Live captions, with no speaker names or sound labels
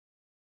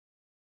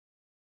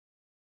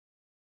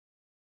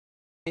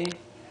Hi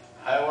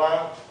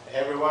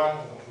everyone,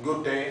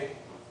 good day.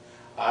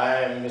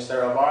 I'm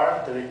Mr.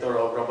 Rabar, Director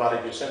of Rabar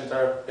Review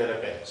Center,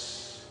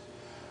 Philippines.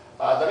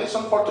 The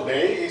lesson for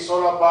today is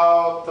all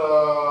about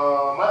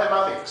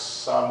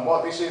mathematics.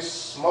 This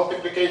is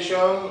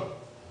multiplication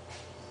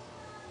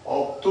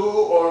of two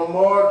or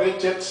more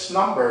digits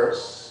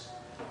numbers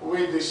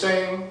with the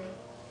same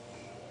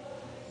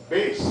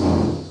base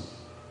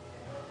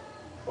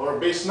or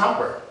base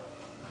number.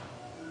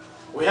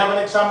 We have an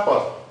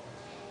example.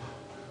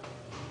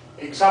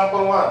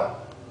 Example 1.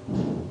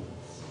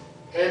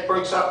 For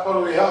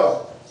example, we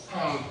have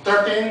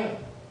 13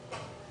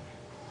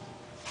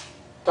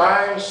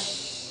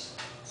 times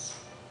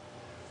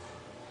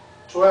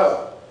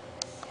 12.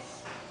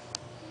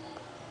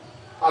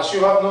 As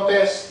you have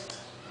noticed,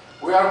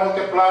 we are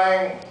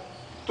multiplying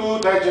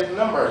two-digit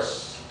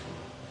numbers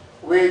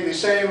with the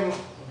same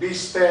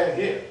base 10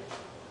 here.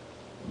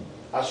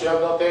 As you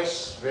have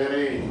noticed,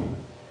 very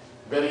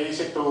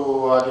easy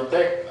to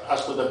detect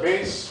as to the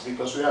base,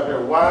 because we have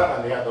here 1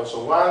 and we have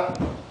also 1.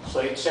 So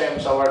it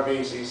seems our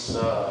base is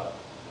 1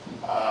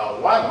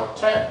 or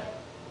 10.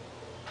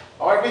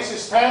 Our base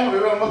is 10. We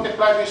will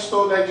multiply these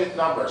two-digit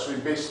numbers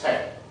with base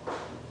 10.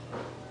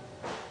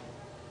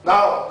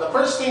 Now, the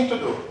first thing to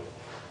do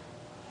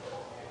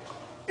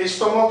is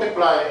to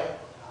multiply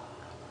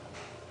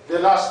the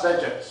last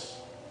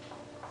digits.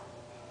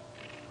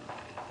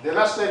 The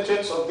last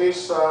digits of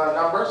these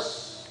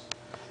numbers.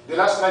 The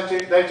last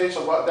digit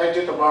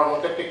of our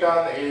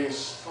multiplicand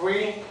is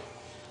 3.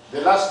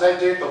 The last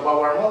digit of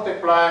our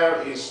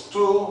multiplier is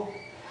 2.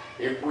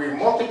 If we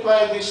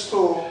multiply these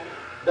two,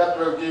 that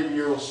will give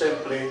you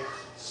simply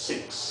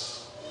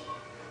 6.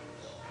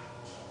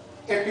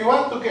 If you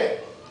want to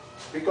get,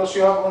 because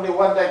you have only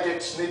one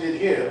digit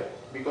needed here,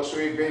 because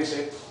we base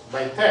it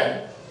by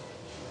 10,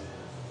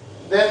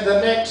 then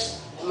the next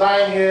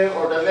line here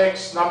or the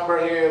next number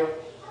here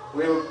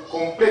will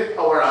complete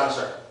our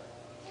answer.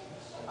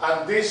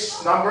 And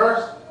this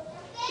number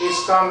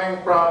is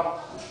coming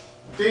from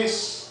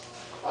this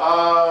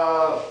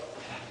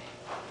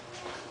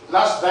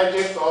last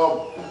digit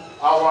of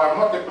our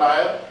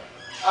multiplier,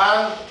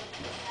 and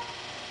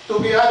to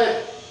be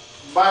added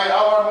by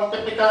our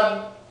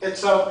multiplicand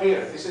itself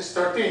here. This is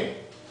 13.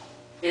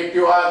 If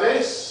you add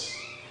this,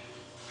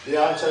 the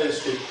answer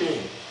is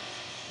 15.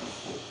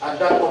 And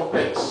that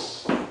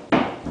completes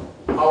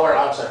our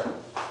answer.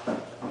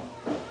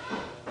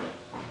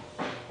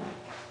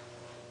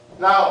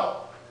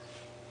 Now,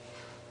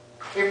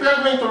 if we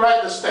are going to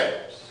write the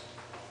steps,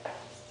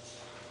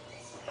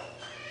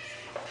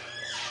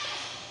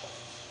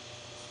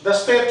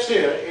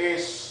 here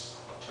is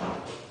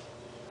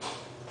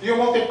you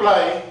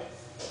multiply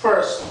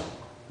first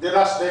the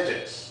last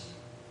digits.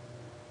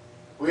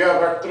 We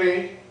have our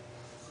 3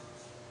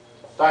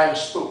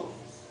 times 2.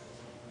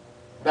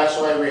 That's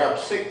why we have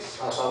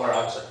 6 as our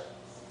answer.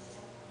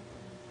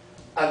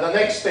 And the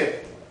next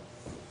step,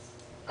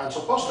 and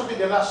supposed to be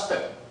the last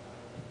step,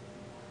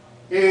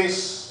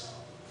 is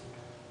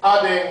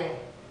adding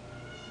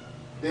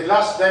the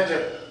last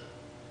digit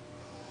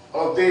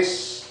of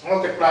this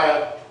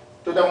multiplier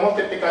to the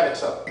multiplicand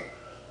itself.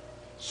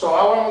 So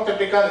our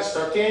multiplicand is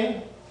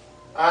 13,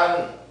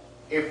 and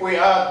if we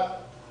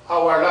add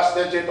our last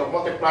digit of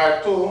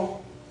multiplier 2,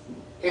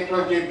 it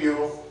will give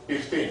you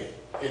 15.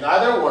 In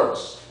other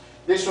words,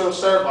 this will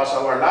serve as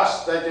our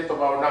last digit of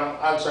our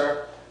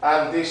answer,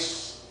 and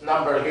this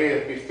number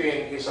here,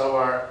 15, is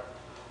our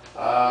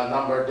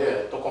number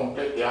there to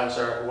complete the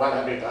answer,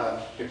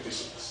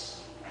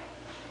 156.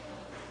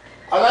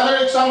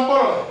 Another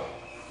example,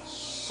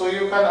 so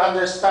you can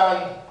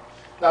understand.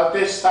 Now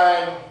this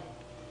time,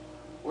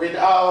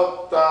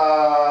 without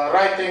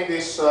writing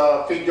these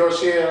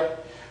figures here,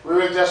 we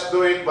will just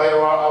do it by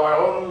our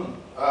own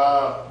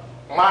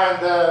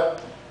mind,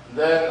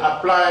 then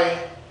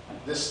apply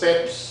the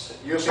steps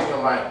using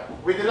your mind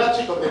with the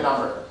logic of the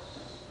number.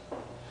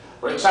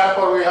 For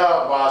example, we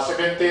have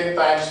 17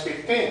 times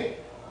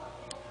 15.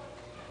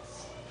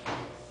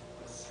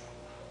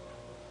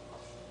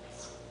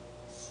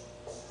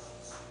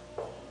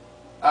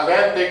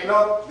 Again, take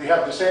note, we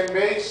have the same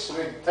base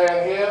with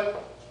 10 here.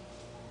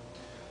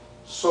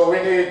 So we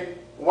need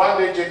one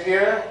digit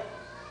here.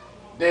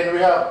 Then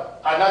we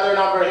have another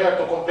number here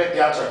to complete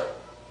the answer.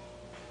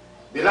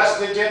 The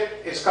last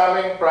digit is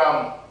coming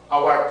from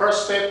our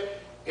first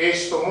step,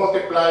 is to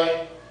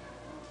multiply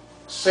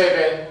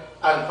 7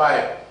 and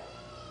 5.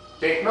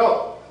 Take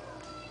note,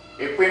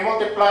 if we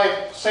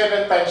multiply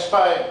 7 times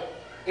 5,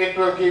 it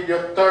will give you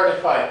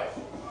 35.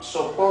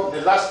 So put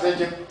the last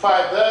digit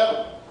 5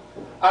 there,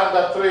 and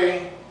the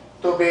 3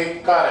 to be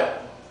carried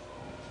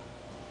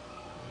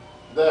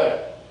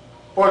there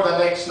for the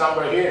next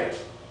number here.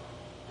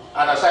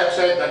 And as I've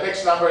said, the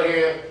next number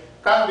here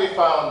can be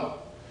found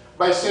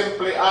by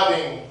simply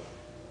adding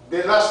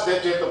the last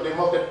digit of the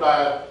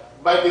multiplier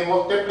by the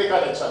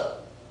multiplicand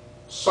itself.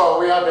 So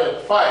we have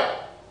it 5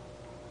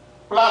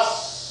 plus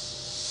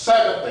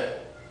 70.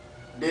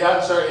 The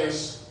answer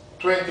is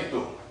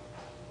 22.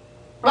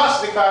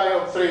 Plus the carry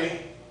of 3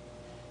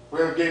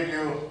 will give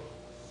you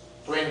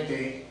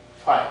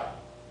 25.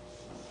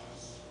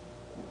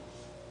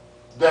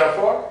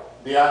 Therefore,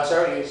 the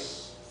answer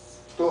is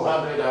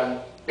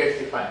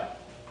 255.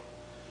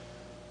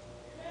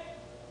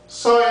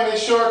 So in a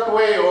short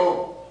way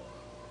of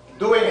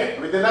doing it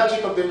with the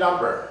logic of the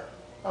number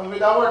and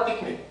with our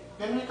technique,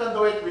 then we can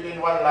do it within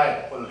one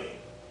line only.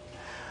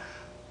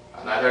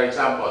 Another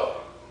example.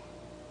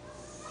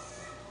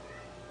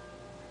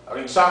 For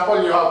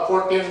example, you have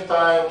 14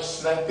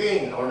 times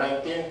 19 or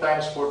 19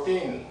 times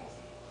 14.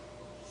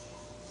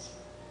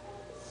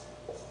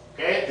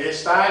 Okay,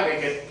 this time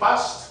make it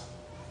fast.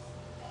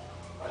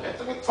 A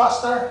little bit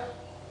faster.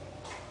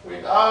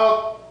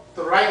 Without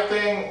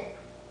writing,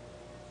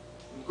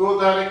 go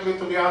directly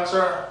to the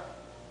answer.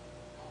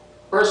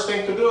 First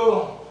thing to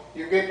do,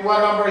 you get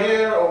one number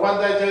here or one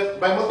digit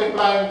by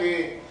multiplying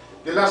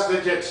the last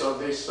digits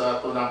of these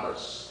two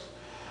numbers.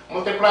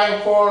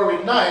 Multiplying 4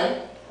 with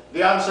 9,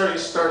 the answer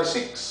is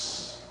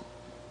 36.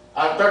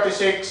 And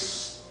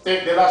 36,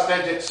 take the last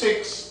digit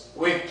 6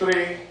 with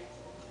 3,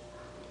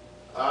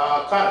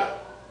 carry.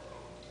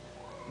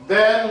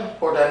 Then,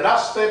 for the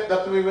last step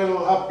that we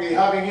will be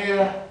having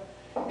here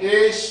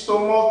is to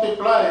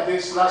multiply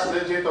this last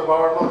digit of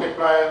our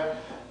multiplier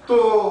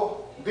to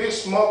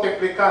this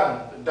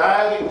multiplicand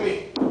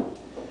directly.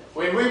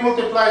 When we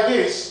multiply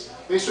this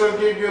will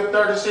give you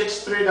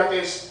 36, 3, that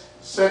is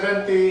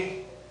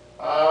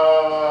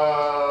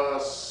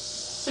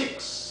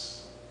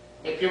 76.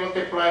 If you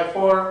multiply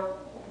 4,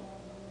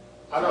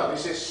 no,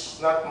 this is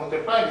not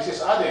multiplying, this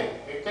is adding.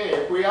 Okay,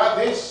 if we add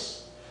this,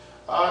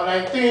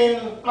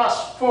 19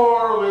 plus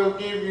 4 will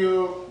give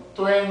you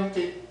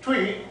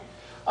 23,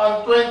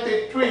 and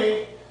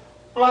 23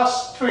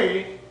 plus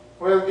 3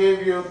 will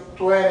give you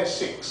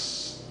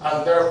 26,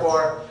 and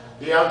therefore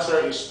the answer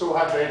is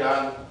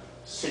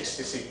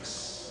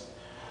 266.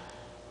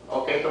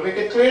 Okay, to make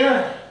it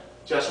clear,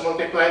 just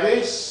multiply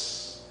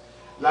this,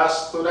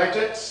 last two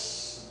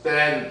digits,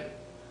 then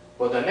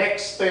for the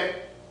next step,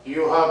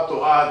 you have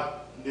to add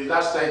the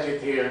last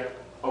digit here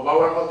of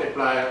our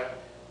multiplier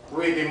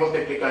with the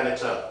multiplicand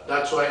itself.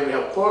 That's why we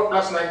have 4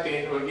 plus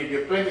 19 will give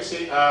you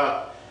 26,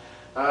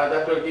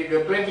 that will give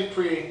you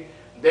 23,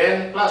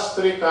 then plus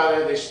 3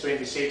 carried is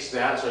 26,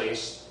 the answer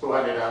is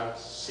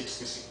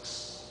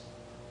 266.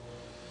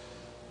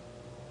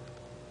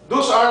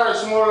 Those are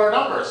smaller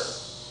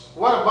numbers.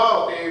 What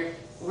about if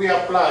we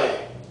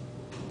apply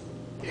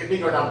a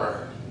bigger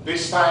number?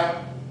 This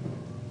time,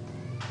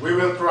 we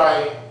will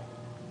try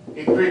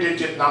a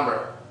 3-digit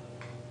number.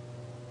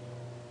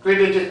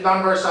 3-digit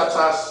number such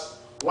as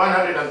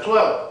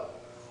 112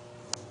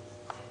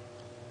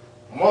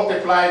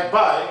 multiplied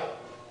by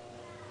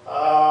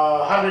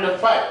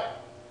 105.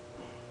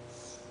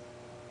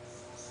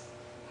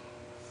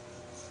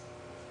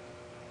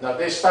 Now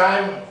this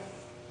time,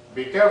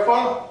 be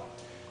careful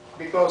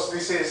because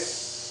this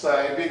is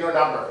a bigger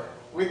number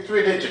with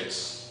 3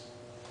 digits.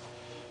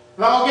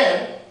 Now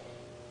again,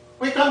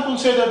 we can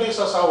consider this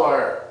as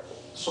our,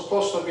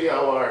 supposed to be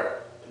our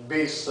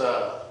base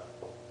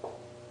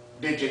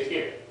digit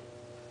here.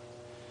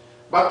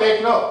 But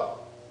take note,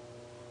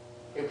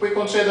 if we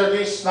consider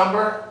this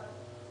number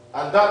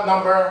and that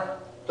number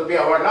to be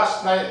our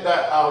last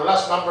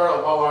number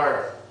of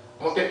our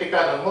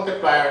multiplicand and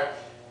multiplier,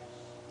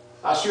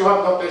 as you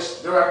have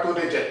noticed, there are 2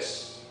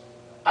 digits.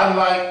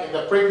 Unlike in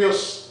the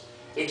previous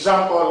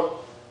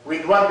example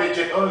with 1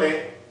 digit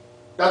only,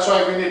 that's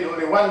why we need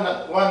only one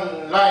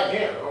line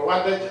here or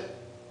 1 digit.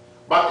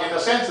 But in the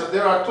sense that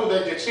there are 2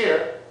 digits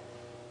here,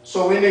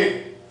 so we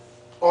need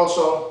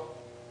also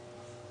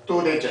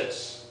 2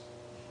 digits.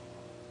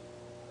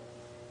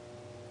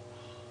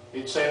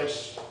 It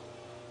seems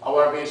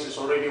our base is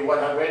already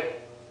 100.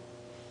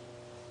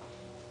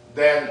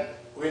 Then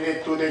we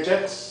need 2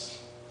 digits.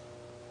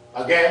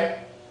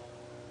 Again,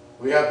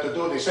 we have to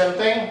do the same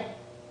thing.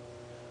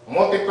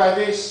 Multiply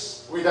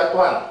this with that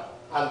one.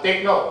 And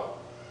take note,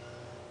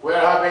 we are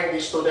having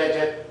these 2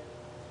 digits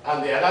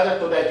and the another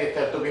 2 digits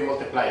have to be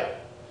multiplied.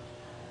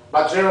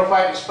 But 0,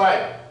 5 is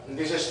 5, and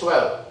this is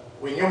 12.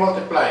 When you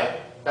multiply,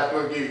 that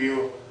will give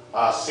you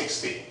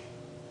 60.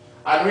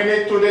 And we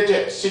need 2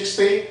 digits.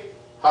 60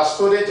 has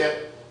 2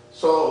 digits,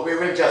 so we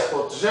will just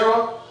put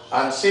 0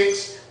 and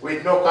 6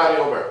 with no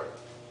carryover.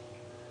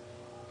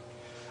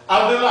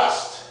 And the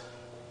last,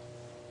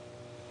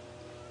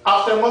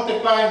 after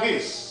multiplying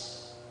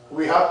this,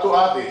 we have to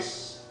add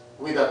this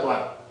with that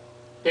one.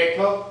 Take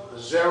note,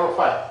 0,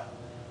 5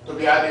 to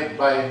be added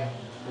by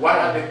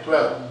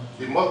 112,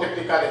 the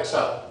multiplicand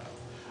itself.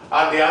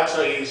 And the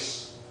answer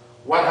is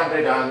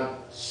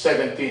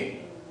 117.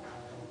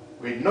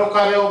 With no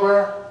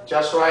carryover,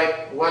 just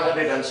write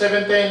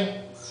 117,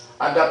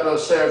 and that will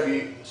serve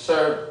as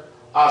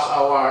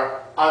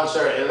our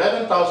answer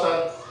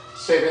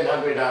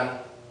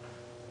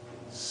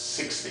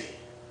 11,760.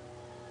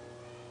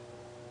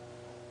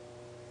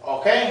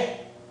 Okay?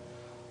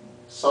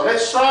 So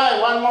let's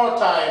try one more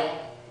time.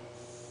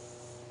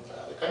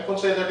 We can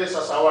consider this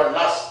as our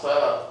last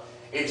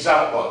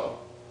example.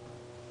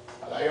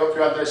 And I hope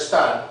you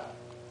understand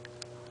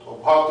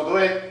of how to do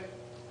it.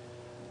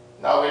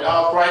 Now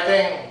without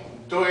writing,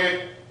 do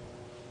it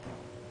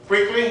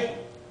quickly,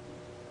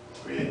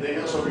 with the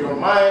use of your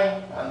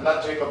mind and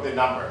logic of the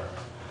number.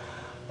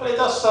 Let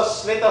us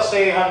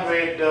say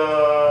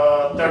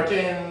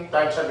 113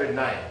 times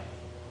 109.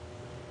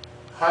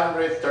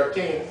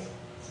 113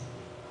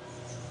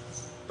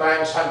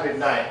 times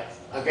 109.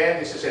 Again,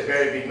 this is a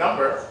very big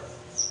number,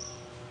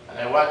 and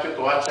I want you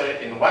to answer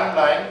it in one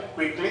line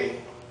quickly.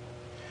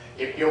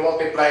 If you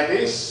multiply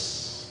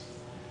this,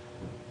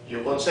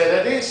 you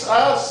consider this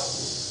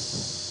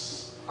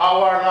as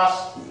our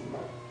last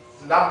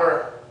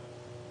number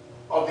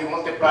of the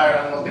multiplier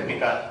and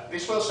multiplicand.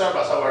 This will serve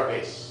as our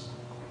base.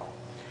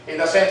 In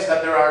the sense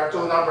that there are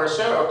two numbers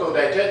here, or two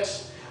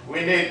digits,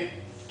 we need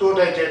two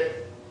digits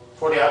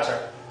for the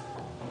answer.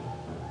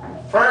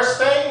 First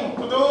thing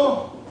to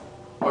do,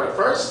 or the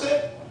first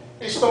step,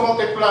 is to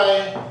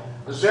multiply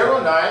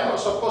 0, 9, or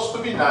supposed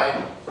to be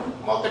 9,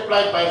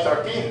 multiplied by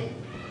 13.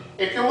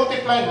 If you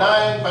multiply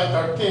 9 by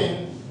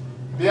 13,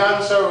 the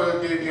answer will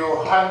give you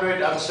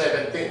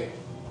 117.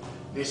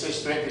 This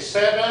is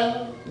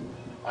 27,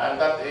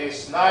 and that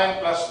is 9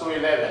 plus 2,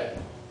 11.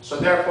 So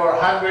therefore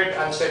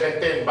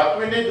 117, but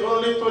we need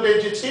only two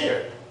digits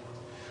here.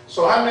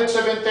 So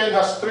 117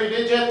 has three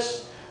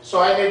digits,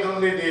 so I need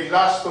only the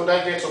last two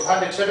digits of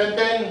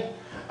 117.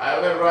 I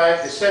will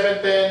write the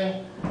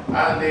 17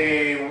 and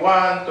the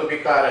 1 to be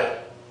carried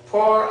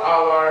for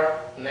our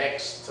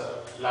next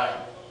line.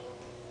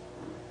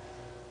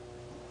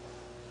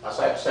 As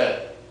I've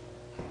said,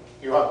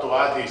 you have to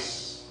add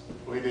this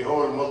with the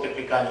whole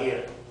multiplicand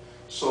here.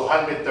 So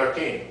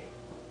 113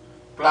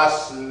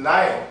 plus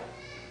 9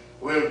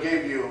 will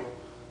give you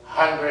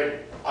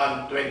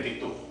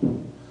 122.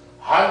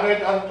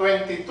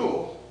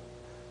 122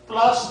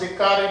 plus the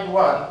carried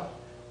 1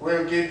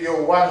 will give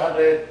you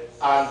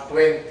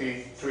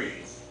 123.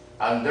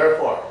 And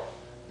therefore,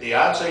 the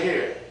answer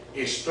here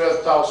is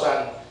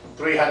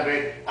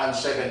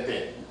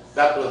 12,317.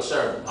 That will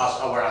serve as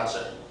our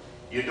answer.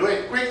 You do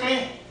it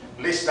quickly,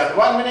 less than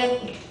 1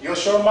 minute,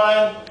 use your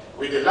mind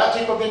with the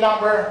logic of the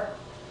number,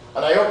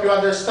 and I hope you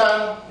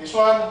understand this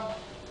one.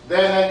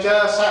 Then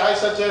I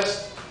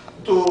suggest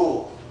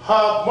to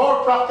have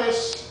more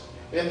practice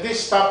in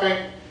this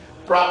topic,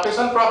 practice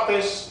and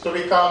practice to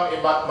become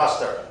a math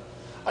master.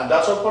 And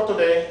that's all for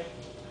today,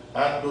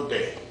 and good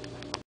day.